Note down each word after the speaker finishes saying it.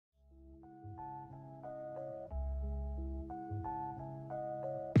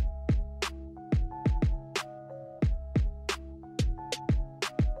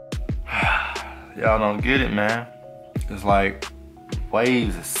Y'all don't get it, man. It's like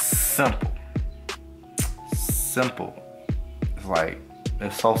waves is simple. Simple. It's like,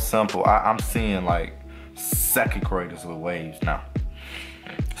 it's so simple. I'm seeing like second graders with waves now.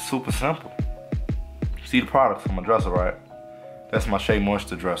 Super simple. See the products on my dresser, right? That's my Shea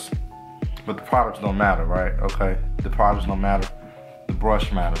Moisture dresser. But the products don't matter, right? Okay? The products don't matter. The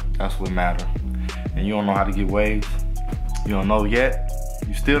brush matter. That's what matter. And you don't know how to get waves. You don't know yet.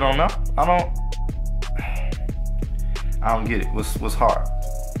 You still don't know? I don't get it. What's hard?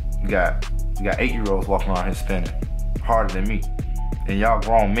 You got 8-year-olds walking around here spinning harder than me. And y'all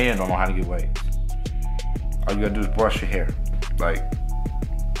grown men don't know how to get waves. All you gotta do is brush your hair. Like,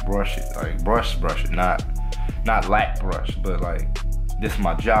 brush it. Like, brush it. Not lack brush, but like, this is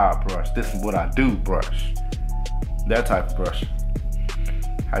my job brush. This is what I do brush. That type of brush.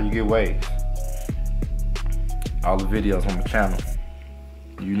 How you get waves? All the videos on my channel.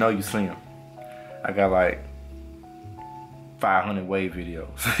 You know you see them. I got like 500 wave videos.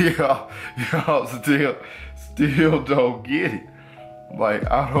 y'all still don't get it. Like,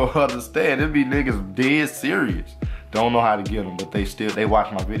 I don't understand. It be niggas dead serious. Don't know how to get them, but they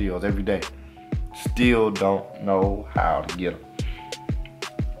watch my videos every day. Still don't know how to get them.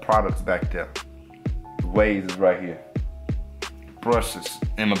 Products back there. The waves is right here. Brushes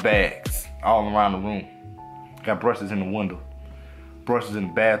in my bags, all around the room. Got brushes in the window. Brushes in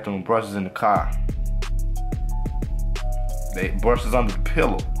the bathroom, brushes in the car. Brushes under the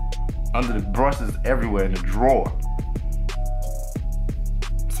pillow. Under the brushes everywhere in the drawer.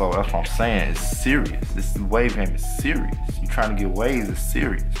 So that's what I'm saying, it's serious. This wave game is serious. You trying to get waves, it's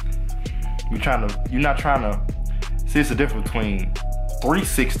serious. You're not trying to, see, it's the difference between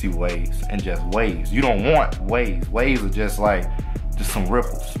 360 waves and just waves. You don't want waves. Waves are just some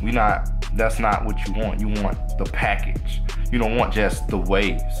ripples. That's not what you want. You want the package. You don't want just the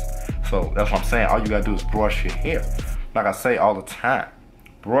waves. So that's what I'm saying. All you gotta do is brush your hair. Like I say all the time,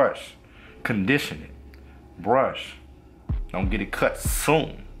 brush, condition it, brush. Don't get it cut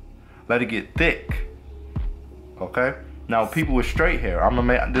soon. Let it get thick. Okay? Now people with straight hair,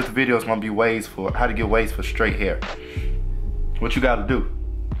 this video is gonna be ways for how to get waves for straight hair. What you gotta do?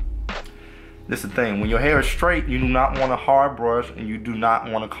 This is the thing. When your hair is straight, you do not want a hard brush and you do not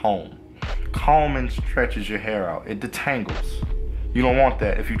want a comb. Combing stretches your hair out. It detangles. You don't want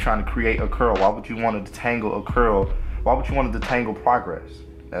that if you're trying to create a curl. Why would you want to detangle a curl? Why would you want to detangle progress?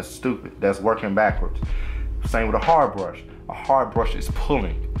 That's stupid. That's working backwards. Same with a hard brush. A hard brush is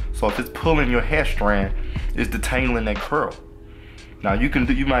pulling. So if it's pulling your hair strand, it's detangling that curl. Now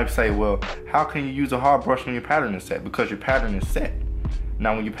you might say, well, how can you use a hard brush when your pattern is set? Because your pattern is set.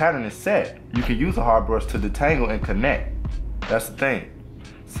 Now when your pattern is set, you can use a hard brush to detangle and connect. That's the thing.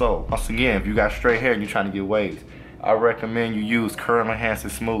 So once again, if you got straight hair and you're trying to get waves, I recommend you use Curl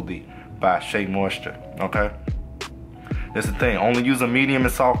Enhancing Smoothie by Shea Moisture, okay? That's the thing, only use a medium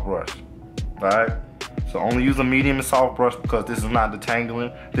and soft brush, alright? So only use a medium and soft brush because this is not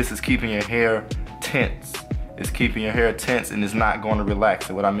detangling. This is keeping your hair tense. It's keeping your hair tense and it's not going to relax.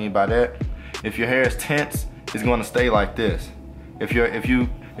 And what I mean by that, if your hair is tense, it's going to stay like this. If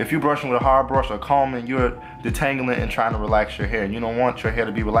you're brushing with a hard brush or combing, you're detangling and trying to relax your hair. And you don't want your hair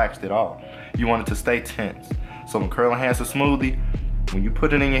to be relaxed at all. You want it to stay tense. So when Curl Enhancer Smoothie, when you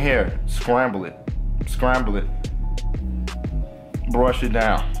put it in your hair, scramble it, brush it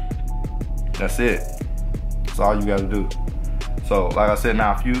down. That's it. That's all you gotta do. So like I said,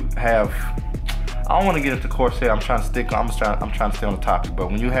 now if you have, I don't want to get into coarse hair. I'm trying to stay on the topic. But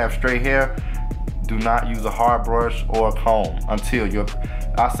when you have straight hair, do not use a hard brush or a comb until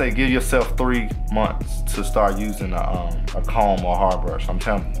I say give yourself 3 months to start using a comb or a hard brush. I'm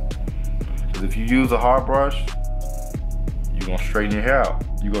telling you. Because if you use a hard brush, you're gonna straighten your hair out.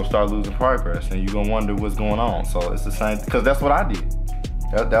 You're gonna start losing progress and you're gonna wonder what's going on. So it's the same, because that's what I did.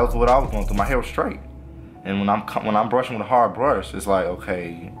 That was what I was going through. My hair was straight. And when I'm brushing with a hard brush, it's like,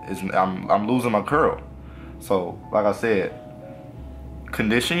 okay, I'm losing my curl. So like I said,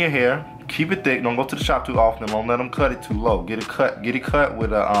 condition your hair, keep it thick. Don't go to the shop too often. Don't let them cut it too low. Get it cut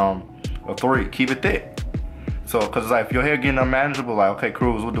with a 3. Keep it thick. So, cause it's like if your hair getting unmanageable, like, okay,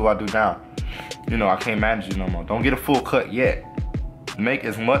 Cruz, what do I do now? You know, I can't manage it no more. Don't get a full cut yet. Make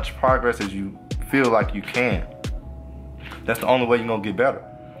as much progress as you feel like you can. That's the only way you're gonna get better.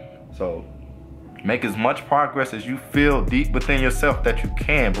 So make as much progress as you feel deep within yourself that you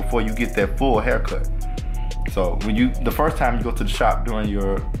can before you get that full haircut. So when the first time you go to the shop during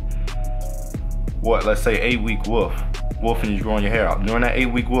your, let's say 8-week wolf and you're growing your hair out. During that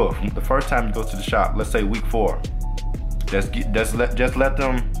 8-week wolf, the first time you go to the shop, let's say week 4, just let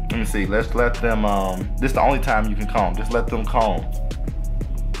them, let me see, let's let them, this is the only time you can comb. Just let them comb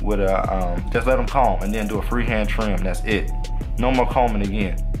with a, just let them comb and then do a freehand trim. That's it. No more combing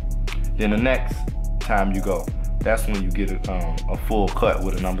again. Then the next time you go, that's when you get a full cut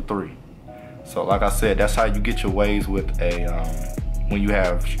with a number 3. So like I said, that's how you get your waves with a, when you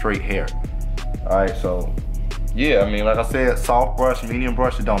have straight hair. All right, so yeah, I mean, like I said, soft brush, medium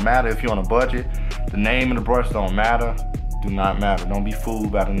brush, it don't matter if you're on a budget. The name of the brush don't matter, do not matter. Don't be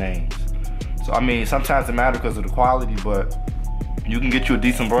fooled by the names. So I mean, sometimes it matters because of the quality, but you can get you a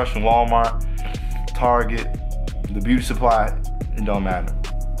decent brush from Walmart, Target, the beauty supply, it don't matter.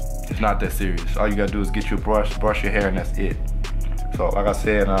 It's not that serious. All you gotta do is get you a brush, brush your hair, and that's it. So like I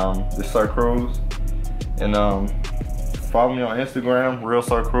said, this Sir Cruz, and follow me on Instagram, Real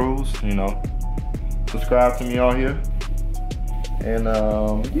Sir Cruz, you know. Subscribe to me on here. And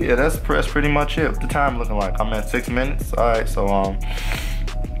yeah, that's pretty much it. What the time looking like? I'm at 6 minutes. Alright, so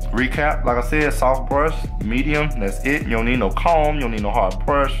recap, like I said, soft brush, medium, that's it. You don't need no comb, you don't need no hard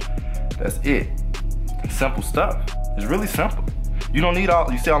brush. That's it. Simple stuff. It's really simple. You don't need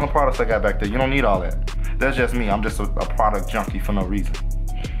all, you see all the products I got back there, you don't need all that. That's just me. I'm just a product junkie for no reason.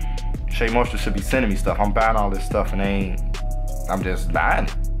 Shea Moisture should be sending me stuff. I'm buying all this stuff and I'm just buying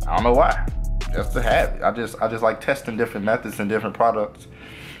it. I don't know why. Just to have it. I just like testing different methods and different products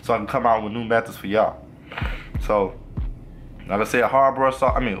so I can come out with new methods for y'all. So, like I said, hard brush,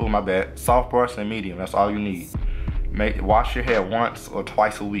 soft brush and medium. That's all you need. Wash your hair once or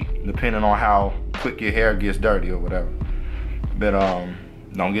twice a week, depending on how quick your hair gets dirty or whatever. But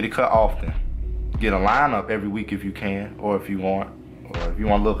don't get it cut often. Get a lineup every week if you can, or if you want. Or if you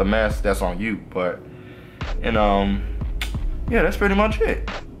want to look a mess, that's on you. But, and yeah, that's pretty much it.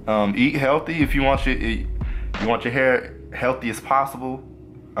 Eat healthy if you want your hair healthy as possible.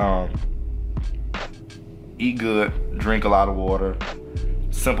 Eat good, drink a lot of water.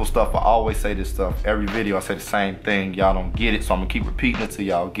 Simple stuff. I always say this stuff. Every video I say the same thing. Y'all don't get it, so I'm gonna keep repeating it till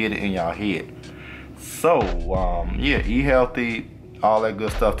y'all get it in y'all head. So yeah, eat healthy, all that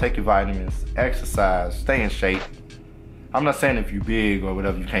good stuff. Take your vitamins, exercise, stay in shape. I'm not saying if you're big or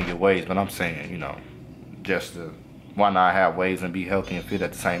whatever you can't get waves, but I'm saying, you know, just to, why not have waves and be healthy and fit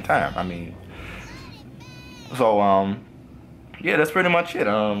at the same time? I mean, so yeah, that's pretty much it.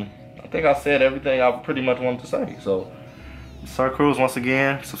 I think I said everything I pretty much wanted to say. So, Sir Cruz, once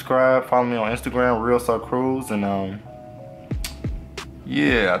again, subscribe, follow me on Instagram, Real Sir Cruz, and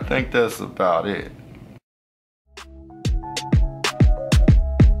yeah, I think that's about it.